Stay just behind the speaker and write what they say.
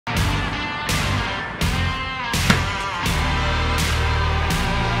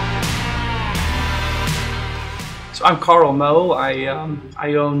So I'm Carl Moe. I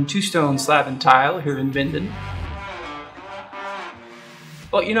own Two Stone Slab and Tile here in Minden.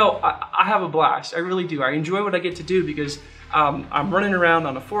 Well, you know, I have a blast. I really do. I enjoy what I get to do because I'm running around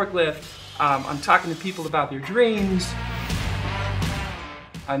on a forklift. I'm talking to people about their dreams.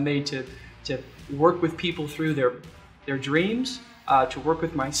 I'm made to work with people through their dreams, to work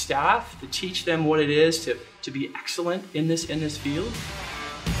with my staff, to teach them what it is to be excellent in this field.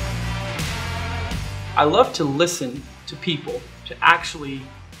 I love to listen to people, to actually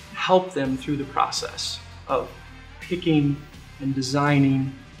help them through the process of picking and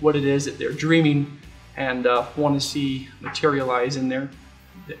designing what it is that they're dreaming and want to see materialize in their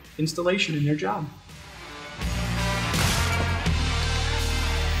installation in their job.